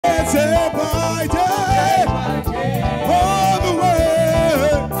day by day, all the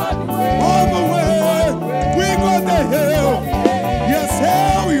way, we got the hill. Yes,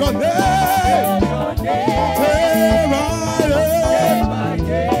 hail your name. Day by day,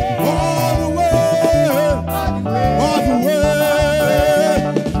 all the way.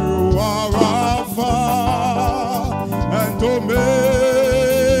 You are Alpha and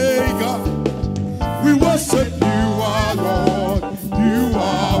Omega. We worship you, our Lord. You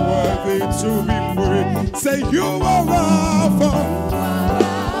are worthy to be praised. Say you are Alpha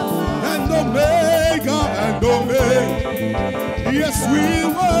and Omega and Omega. Yes, we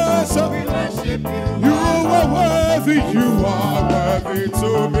worship you. Are worthy. You are worthy to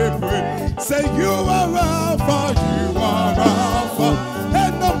be praised. Say you are Alpha. You are Alpha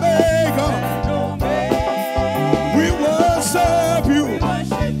and Omega. We worship you.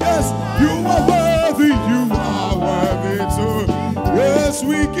 Yes, you are worthy. You are worthy to. Yes,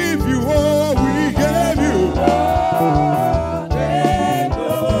 we give you all. We gave you.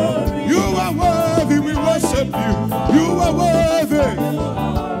 You are worthy. We worship you. You are worthy.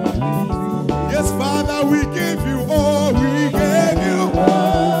 Yes, Father, we give you all. We gave you.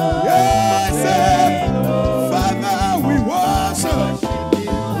 Yes, Father, we worship.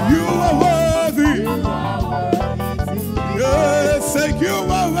 You are worthy. Yes, say you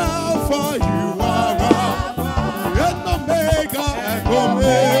are Alpha. You are Alpha and Omega and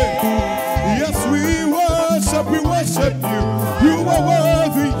Omega. Yes, we worship you. You are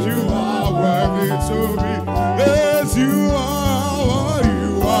worthy. You are worthy to be. Yes, you are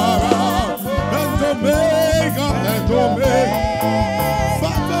Alpha and Omega and Omega.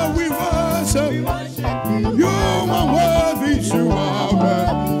 Father, we worship you. Are worthy. You are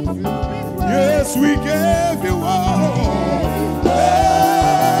worthy. Yes, we gave you all.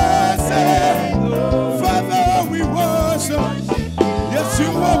 Yes, Father, we worship. Yes,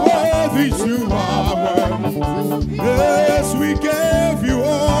 you are worthy. You are worthy. Yes, we gave you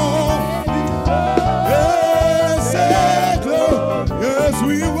all. Yes, yes,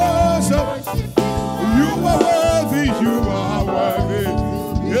 we worship. You are worthy. You are worthy.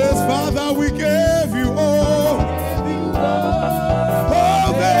 Yes, Father, we gave you all.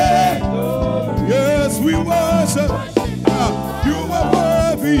 All that. Yes, we worship. You are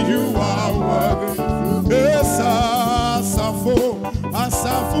worthy. You are worthy. Yes,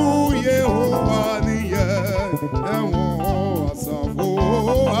 Asafu, Yehovah,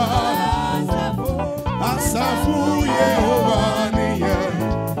 Asafu, Yehovah,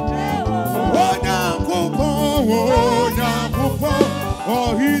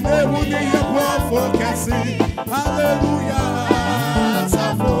 oh, he never need a for Cassie. Hallelujah.